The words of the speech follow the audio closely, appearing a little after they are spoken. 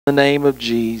the name of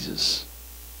Jesus.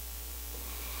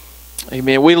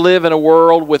 Amen. We live in a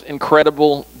world with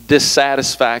incredible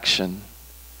dissatisfaction.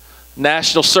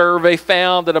 National survey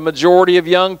found that a majority of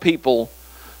young people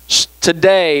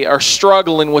today are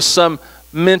struggling with some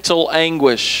mental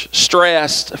anguish,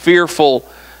 stressed, fearful,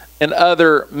 and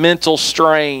other mental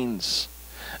strains.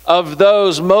 Of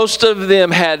those, most of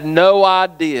them had no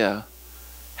idea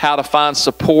how to find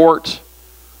support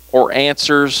or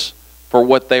answers for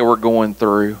what they were going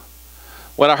through.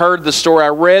 When I heard the story, I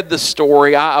read the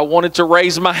story, I wanted to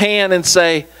raise my hand and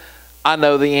say, I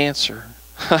know the answer.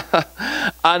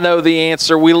 I know the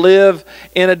answer. We live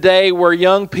in a day where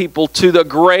young people, to the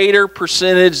greater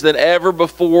percentage than ever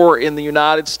before in the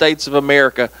United States of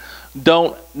America,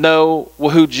 don't know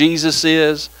who Jesus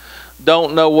is,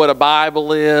 don't know what a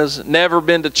Bible is, never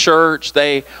been to church.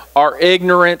 They are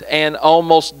ignorant and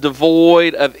almost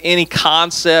devoid of any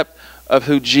concept of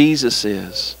who Jesus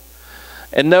is.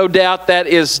 And no doubt that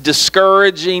is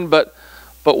discouraging, but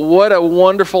what a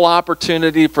wonderful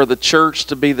opportunity for the church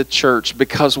to be the church,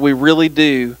 because we really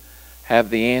do have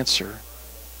the answer.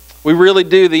 We really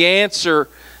do. The answer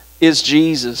is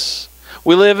Jesus.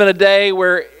 We live in a day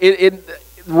where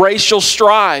racial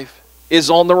strife is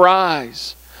on the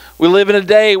rise. We live in a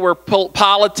day where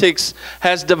politics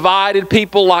has divided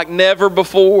people like never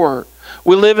before.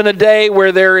 We live in a day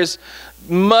where there is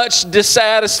much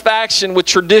dissatisfaction with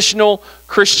traditional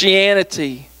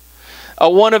Christianity.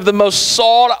 One of the most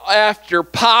sought after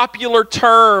popular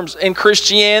terms in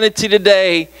Christianity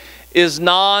today is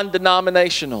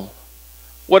non-denominational.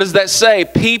 What does that say?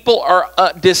 People are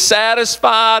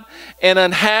dissatisfied and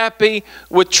unhappy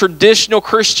with traditional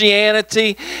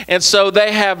Christianity, and so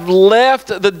they have left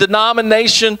the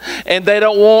denomination and they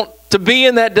don't want to be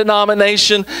in that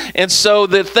denomination, and so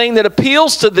the thing that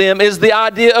appeals to them is the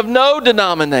idea of no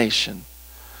denomination.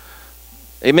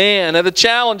 Amen. Now the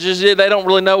challenge is they don't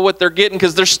really know what they're getting,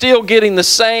 because they're still getting the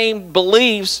same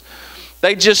beliefs.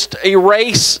 They just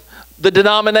erase the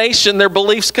denomination their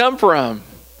beliefs come from.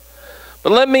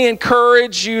 But let me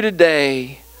encourage you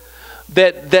today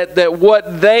that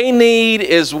what they need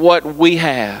is what we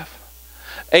have.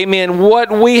 Amen.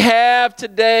 What we have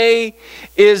today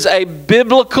is a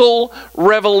biblical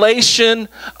revelation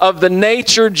of the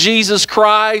nature of Jesus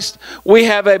Christ. We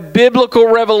have a biblical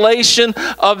revelation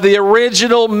of the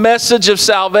original message of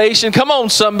salvation. Come on,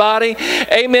 somebody.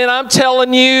 Amen. I'm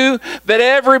telling you that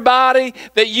everybody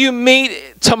that you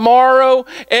meet tomorrow,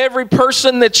 every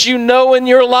person that you know in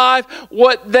your life,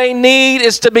 what they need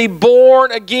is to be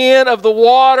born again of the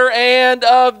water and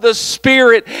of the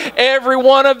Spirit. Every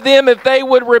one of them, if they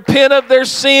would repent of their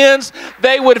sins,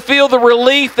 they would feel the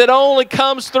relief that only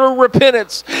comes through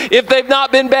repentance. If they've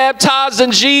not been baptized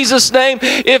in Jesus' name,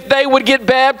 if they would get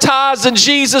baptized in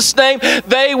Jesus' name,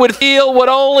 they would feel what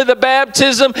only the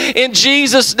baptism in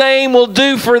Jesus' name will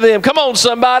do for them. Come on,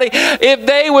 somebody. If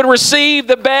they would receive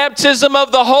the baptism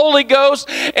of the Holy Ghost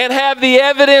and have the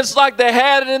evidence like they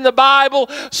had it in the Bible,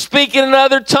 speaking in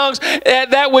other tongues,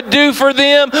 that would do for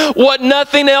them what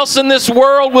nothing else in this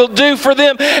world will do for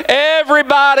them.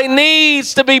 Everybody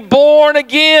needs to be born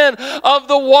again of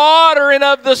the water and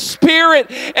of the Spirit.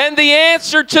 And the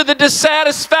answer to the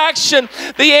dissatisfaction,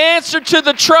 the answer to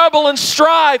the trouble and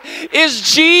strife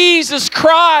is Jesus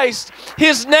Christ,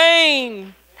 His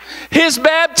name, His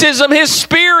baptism, His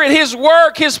Spirit, His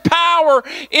work, His power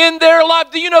in their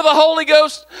life. Do you know the Holy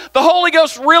Ghost? The Holy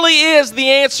Ghost really is the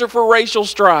answer for racial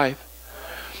strife.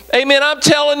 Amen. I'm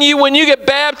telling you, when you get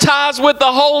baptized with the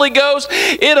Holy Ghost,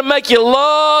 it'll make you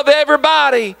love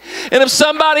everybody. And if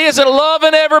somebody isn't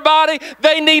loving everybody,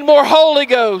 they need more Holy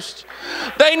Ghost.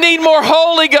 They need more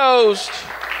Holy Ghost.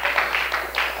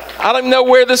 I don't even know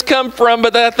where this come from,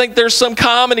 but I think there's some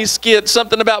comedy skit,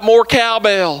 something about more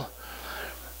cowbell.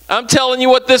 I'm telling you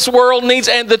what this world needs,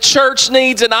 and the church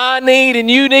needs, and I need,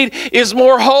 and you need, is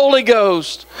more Holy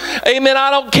Ghost. Amen. I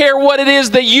don't care what it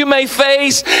is that you may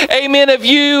face. Amen. If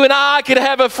you and I could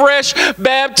have a fresh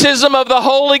baptism of the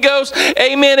Holy Ghost,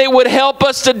 amen, it would help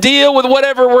us to deal with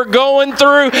whatever we're going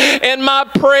through. And my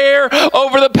prayer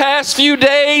over the past few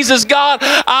days is, God,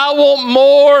 I want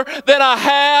more than I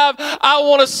have. I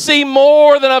want to see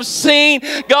more than I've seen.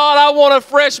 God, I want a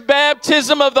fresh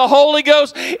baptism of the Holy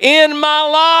Ghost in my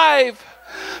life.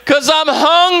 Because I'm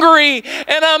hungry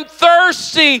and I'm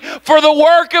thirsty for the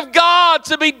work of God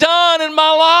to be done in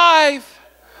my life.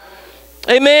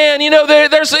 Amen. You know,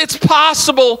 it's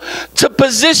possible to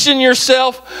position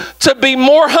yourself to be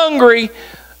more hungry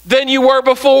than you were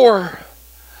before.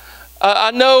 I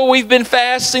know we've been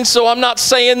fasting, so I'm not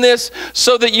saying this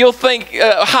so that you'll think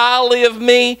highly of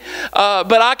me.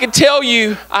 But I can tell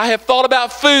you, I have thought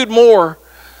about food more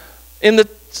in the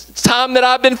time that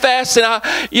I've been fasting,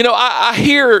 I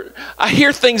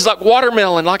hear things like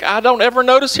watermelon. Like, I don't ever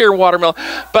notice hearing watermelon,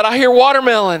 but I hear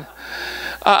watermelon.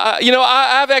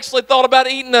 I've actually thought about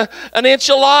eating an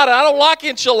enchilada. I don't like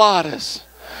enchiladas.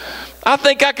 I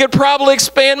think I could probably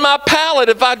expand my palate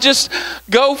if I just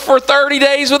go for 30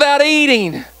 days without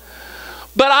eating.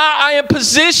 But I am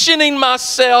positioning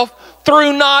myself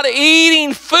through not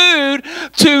eating food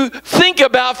to think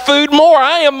about food more.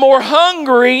 I am more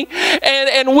hungry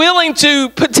and willing to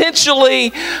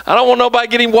potentially, I don't want nobody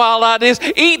getting wild ideas,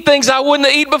 eat things I wouldn't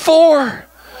have eaten before.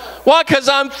 Why? Because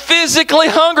I'm physically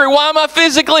hungry. Why am I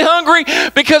physically hungry?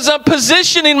 Because I'm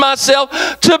positioning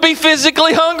myself to be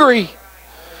physically hungry.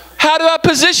 How do I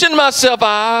position myself?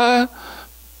 I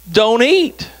don't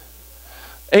eat.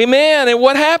 Amen. And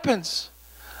what happens?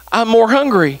 I'm more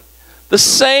hungry. The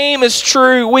same is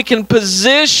true. We can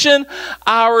position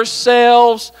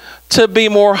ourselves to be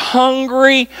more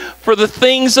hungry for the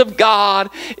things of God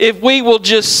if we will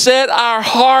just set our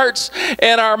hearts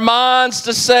and our minds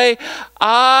to say,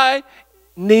 I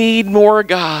need more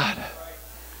God.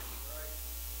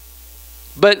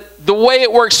 But the way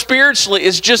it works spiritually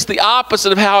is just the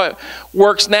opposite of how it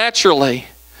works naturally.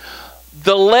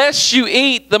 The less you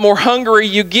eat, the more hungry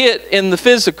you get in the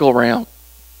physical realm.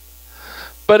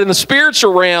 But in the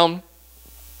spiritual realm,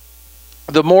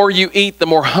 the more you eat, the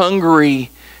more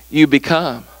hungry you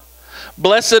become.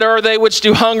 Blessed are they which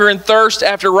do hunger and thirst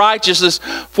after righteousness,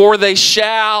 for they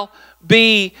shall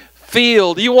be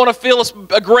filled. You want to feel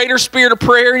a greater spirit of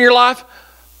prayer in your life?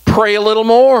 Pray a little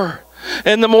more.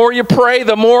 And the more you pray,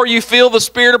 the more you feel the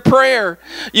spirit of prayer.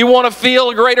 You want to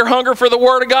feel a greater hunger for the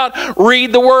Word of God?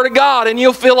 Read the Word of God, and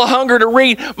you'll feel a hunger to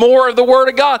read more of the Word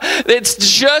of God. It's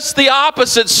just the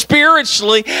opposite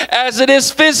spiritually as it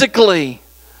is physically.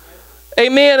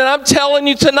 Amen. And I'm telling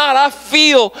you tonight, I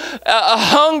feel a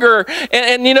hunger.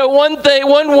 And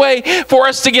one way for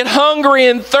us to get hungry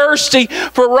and thirsty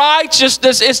for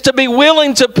righteousness is to be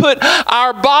willing to put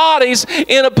our bodies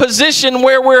in a position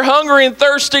where we're hungry and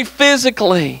thirsty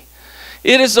physically.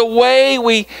 It is a way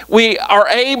we are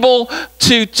able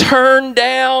to turn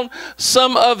down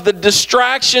some of the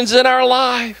distractions in our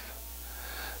life.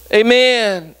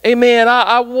 Amen. Amen.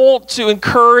 I want to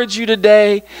encourage you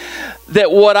today that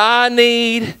what I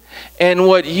need and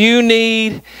what you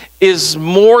need is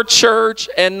more church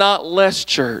and not less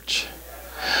church.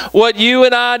 What you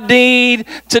and I need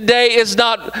today is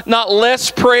not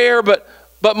less prayer, but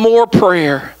more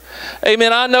prayer.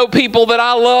 Amen. I know people that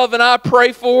I love and I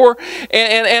pray for,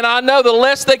 and I know the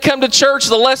less they come to church,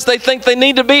 the less they think they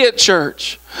need to be at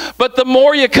church. But the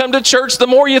more you come to church, the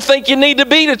more you think you need to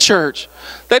be to church.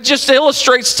 That just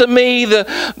illustrates to me the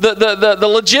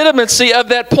legitimacy of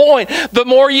that point. The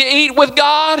more you eat with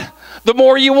God, the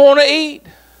more you want to eat.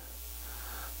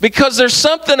 Because there's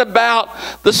something about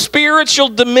the spiritual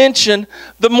dimension.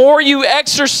 The more you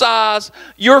exercise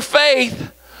your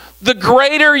faith, the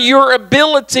greater your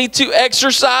ability to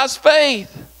exercise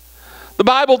faith. The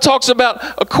Bible talks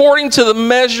about according to the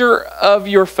measure of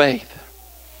your faith.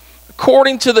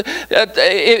 According to the,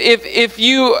 if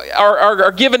you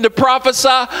are given to prophesy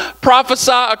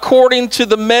according to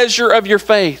the measure of your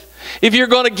faith. If you're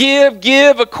going to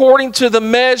give according to the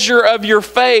measure of your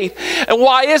faith. And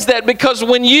why is that? Because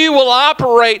when you will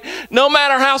operate, no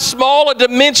matter how small a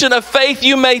dimension of faith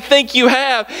you may think you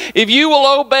have, if you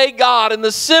will obey God in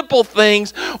the simple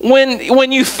things,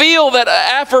 when you feel that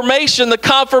affirmation, the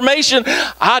confirmation,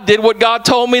 I did what God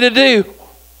told me to do,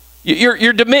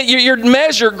 your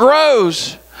measure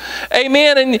grows.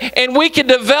 Amen. And we can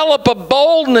develop a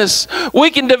boldness. We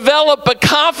can develop a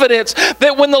confidence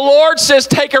that when the Lord says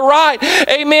take a right,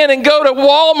 amen, and go to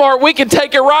Walmart, we can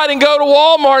take a right and go to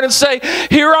Walmart and say,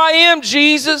 here I am,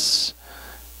 Jesus.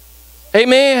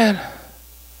 Amen.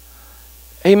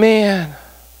 Amen.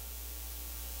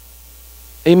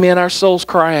 Amen. Our souls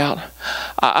cry out.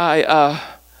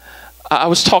 I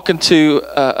was talking to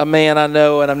a man I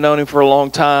know, and I've known him for a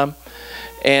long time,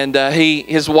 and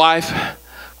his wife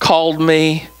called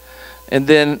me, and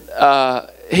then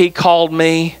he called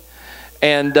me,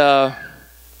 and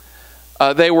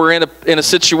they were in a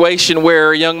situation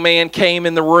where a young man came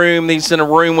in the room. He's in a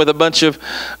room with a bunch of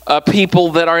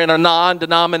people that are in a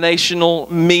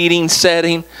non-denominational meeting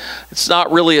setting. It's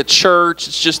not really a church.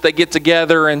 It's just they get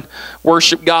together and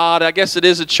worship God. I guess it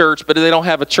is a church, but they don't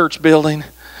have a church building.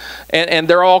 And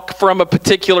they're all from a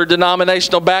particular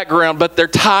denominational background, but they're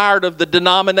tired of the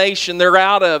denomination they're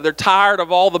out of. They're tired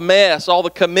of all the mess, all the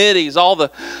committees, all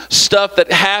the stuff that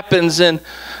happens, and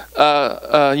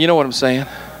you know what I'm saying.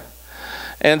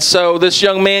 And so this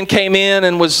young man came in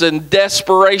and was in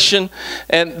desperation.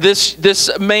 And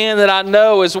this man that I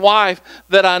know, his wife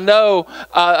that I know,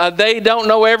 they don't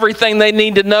know everything they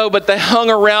need to know, but they hung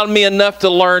around me enough to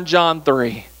learn John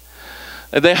 3.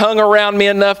 They hung around me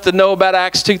enough to know about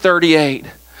Acts 2:38.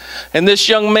 And this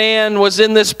young man was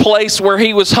in this place where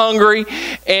he was hungry,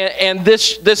 and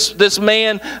this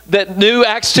man that knew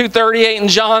Acts 2:38 and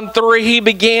John 3, he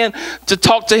began to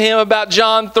talk to him about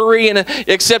John 3 and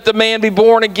except a man be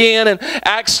born again, and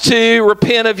Acts 2,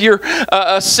 repent of your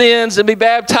sins and be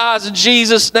baptized in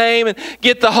Jesus' name and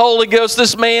get the Holy Ghost.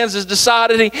 This man's has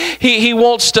decided he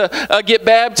wants to get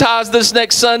baptized this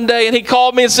next Sunday, and he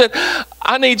called me and said,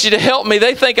 I need you to help me.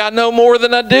 They think I know more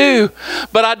than I do,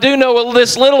 but I do know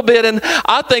this little bit, and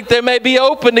I think they may be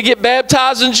open to get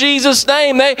baptized in Jesus'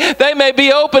 name. They may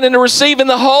be open into receiving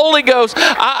the Holy Ghost.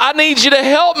 I need you to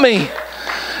help me.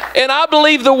 And I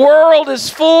believe the world is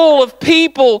full of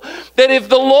people that if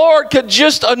the Lord could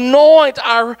just anoint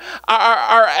our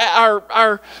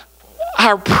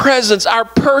presence, our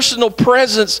personal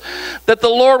presence, that the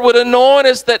Lord would anoint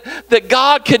us, that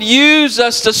God could use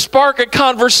us to spark a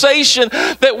conversation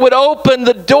that would open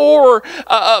the door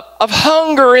of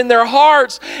hunger in their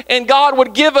hearts, and God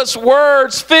would give us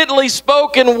words, fitly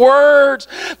spoken words,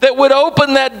 that would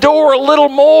open that door a little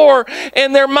more,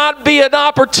 and there might be an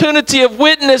opportunity of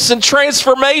witness and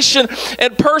transformation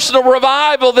and personal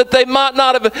revival that they might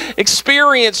not have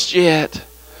experienced yet.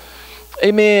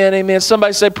 Amen, amen.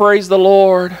 Somebody say, praise the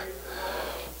Lord.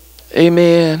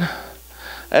 Amen.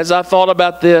 As I thought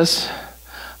about this,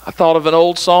 I thought of an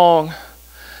old song.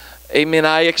 Amen.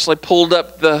 I actually pulled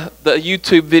up the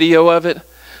YouTube video of it,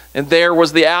 and there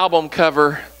was the album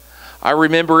cover. I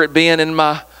remember it being in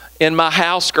my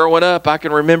house growing up. I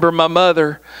can remember my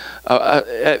mother.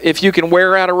 If you can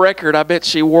wear out a record, I bet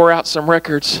she wore out some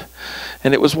records.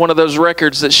 And it was one of those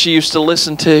records that she used to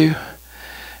listen to.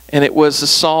 And it was the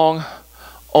song,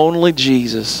 Only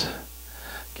Jesus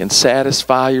Can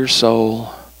Satisfy Your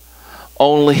Soul.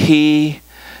 Only He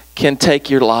can take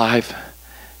your life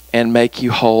and make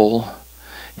you whole.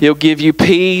 He'll give you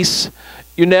peace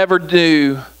you never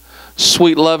knew,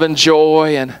 sweet love and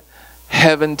joy and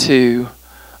heaven too.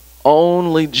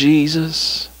 Only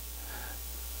Jesus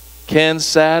can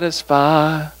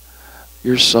satisfy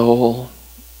your soul.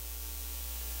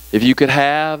 If you could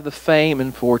have the fame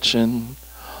and fortune,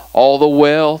 all the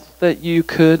wealth that you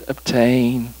could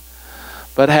obtain,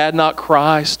 but had not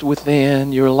Christ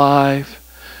within your life,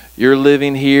 your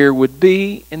living here would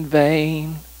be in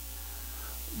vain.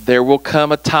 There will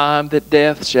come a time that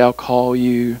death shall call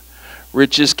you.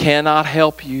 Riches cannot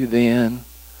help you then.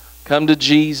 Come to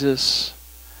Jesus,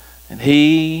 and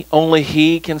only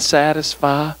He can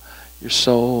satisfy your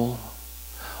soul.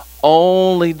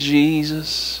 Only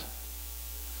Jesus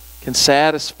can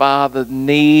satisfy the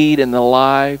need in the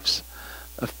lives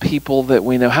of people that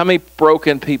we know. How many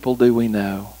broken people do we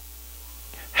know?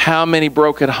 How many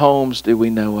broken homes do we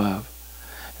know of?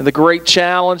 And the great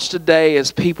challenge today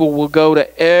is people will go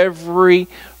to every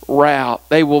route.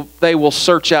 They will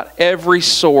search out every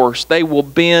source. They will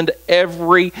bend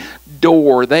every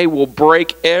door. They will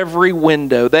break every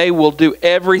window. They will do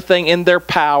everything in their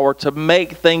power to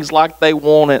make things like they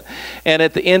want it. And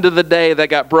at the end of the day, they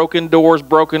got broken doors,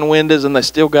 broken windows, and they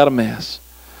still got a mess.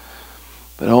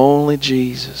 But only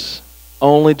Jesus.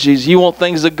 Only Jesus. You want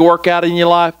things to work out in your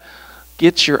life?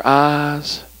 Get your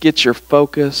eyes, get your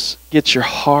focus, get your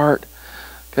heart,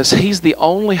 because He's the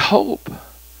only hope.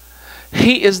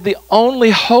 He is the only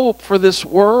hope for this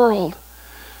world.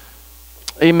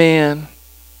 Amen.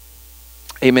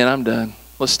 Amen. I'm done.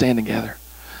 Let's stand together.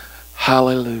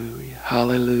 Hallelujah.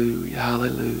 Hallelujah.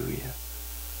 Hallelujah.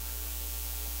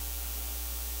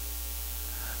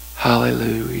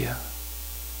 Hallelujah.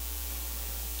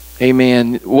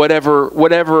 Amen.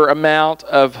 Whatever amount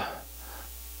of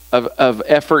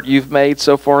effort you've made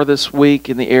so far this week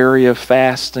in the area of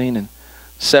fasting and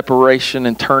separation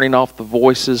and turning off the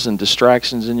voices and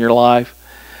distractions in your life,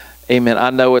 amen.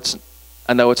 I know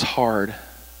it's hard.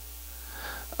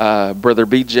 Brother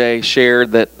BJ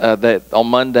shared that on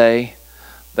Monday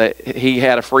that he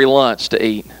had a free lunch to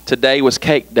eat. Today was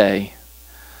cake day,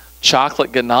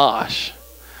 chocolate ganache.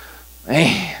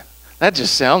 Man, that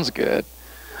just sounds good.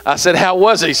 I said, "How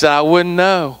was it?" He said, "I wouldn't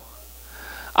know."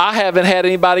 I haven't had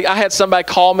anybody. I had somebody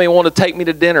call me and want to take me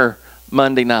to dinner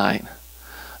Monday night.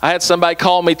 I had somebody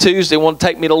call me Tuesday and want to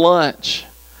take me to lunch.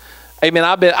 Amen.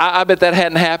 I bet that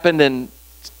hadn't happened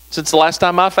since the last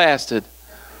time I fasted.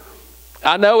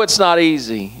 I know it's not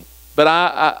easy, but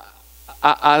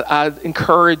I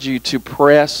encourage you to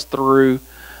press through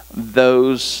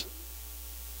those.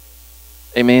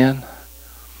 Amen.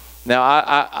 Now,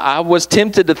 I was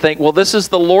tempted to think, well, this is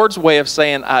the Lord's way of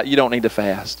saying, you don't need to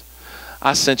fast.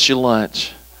 I sent you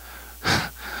lunch.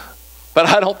 But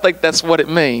I don't think that's what it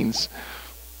means.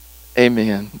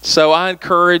 Amen. So I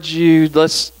encourage you,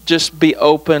 let's just be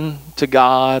open to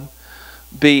God.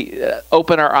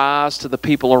 Open our eyes to the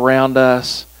people around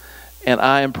us. And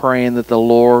I am praying that the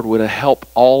Lord would help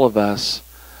all of us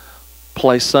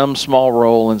play some small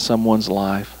role in someone's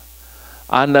life.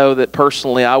 I know that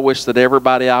personally, I wish that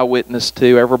everybody I witnessed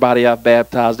to, everybody I've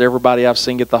baptized, everybody I've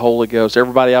seen get the Holy Ghost,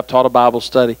 everybody I've taught a Bible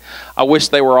study, I wish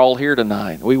they were all here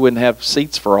tonight. We wouldn't have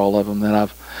seats for all of them that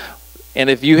I've. And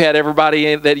if you had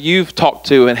everybody that you've talked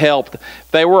to and helped,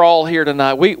 if they were all here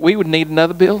tonight, we would need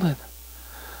another building.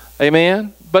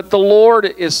 Amen? But the Lord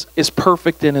is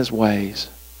perfect in His ways.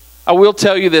 I will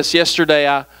tell you this. Yesterday,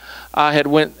 I had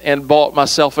went and bought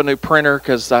myself a new printer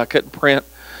because I couldn't print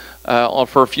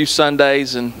for a few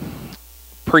Sundays, and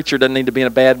preacher doesn't need to be in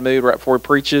a bad mood right before he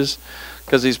preaches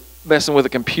because he's messing with a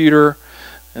computer.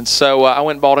 And so I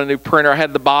went and bought a new printer. I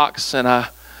had the box, and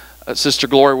Sister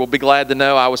Glory will be glad to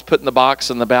know I was putting the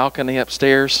box in the balcony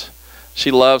upstairs.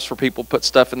 She loves for people to put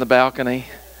stuff in the balcony.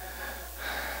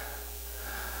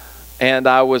 And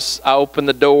I opened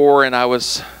the door, and I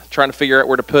was trying to figure out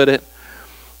where to put it.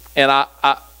 And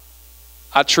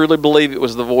I truly believe it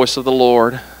was the voice of the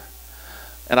Lord.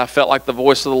 And I felt like the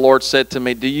voice of the Lord said to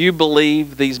me, do you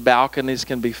believe these balconies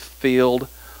can be filled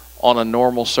on a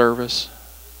normal service?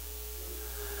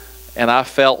 And I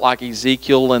felt like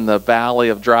Ezekiel in the valley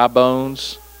of dry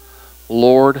bones.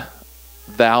 Lord,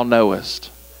 thou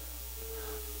knowest.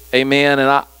 Amen.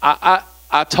 And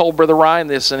I told Brother Ryan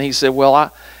this, and he said,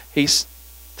 well,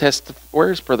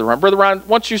 where's Brother Ryan? Brother Ryan,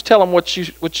 why don't you tell him what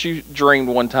you dreamed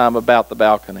one time about the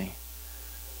balcony?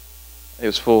 It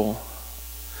was full.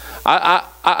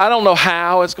 I don't know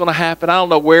how it's going to happen. I don't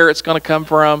know where it's going to come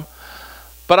from.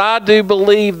 But I do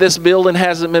believe this building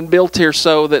hasn't been built here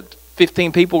so that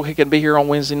 15 people can be here on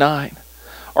Wednesday night.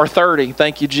 Or 30.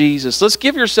 Thank you, Jesus. Let's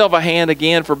give yourself a hand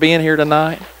again for being here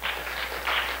tonight.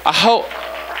 I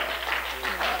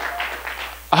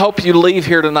hope you leave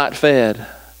here tonight fed.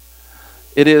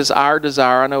 It is our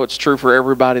desire. I know it's true for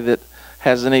everybody that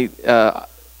has any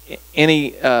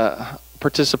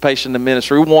participation in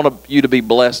ministry. We want you to be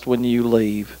blessed when you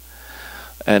leave.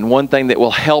 And one thing that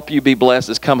will help you be blessed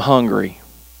is come hungry.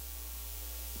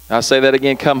 I say that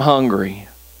again, come hungry.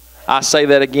 I say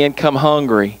that again, come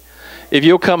hungry. If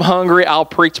you'll come hungry, I'll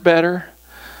preach better.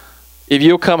 If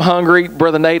you'll come hungry,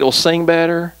 Brother Nate will sing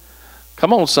better.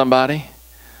 Come on, somebody.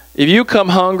 If you come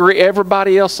hungry,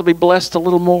 everybody else will be blessed a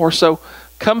little more. So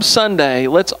come Sunday,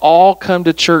 let's all come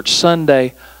to church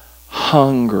Sunday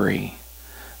hungry.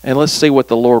 And let's see what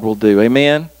the Lord will do.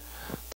 Amen.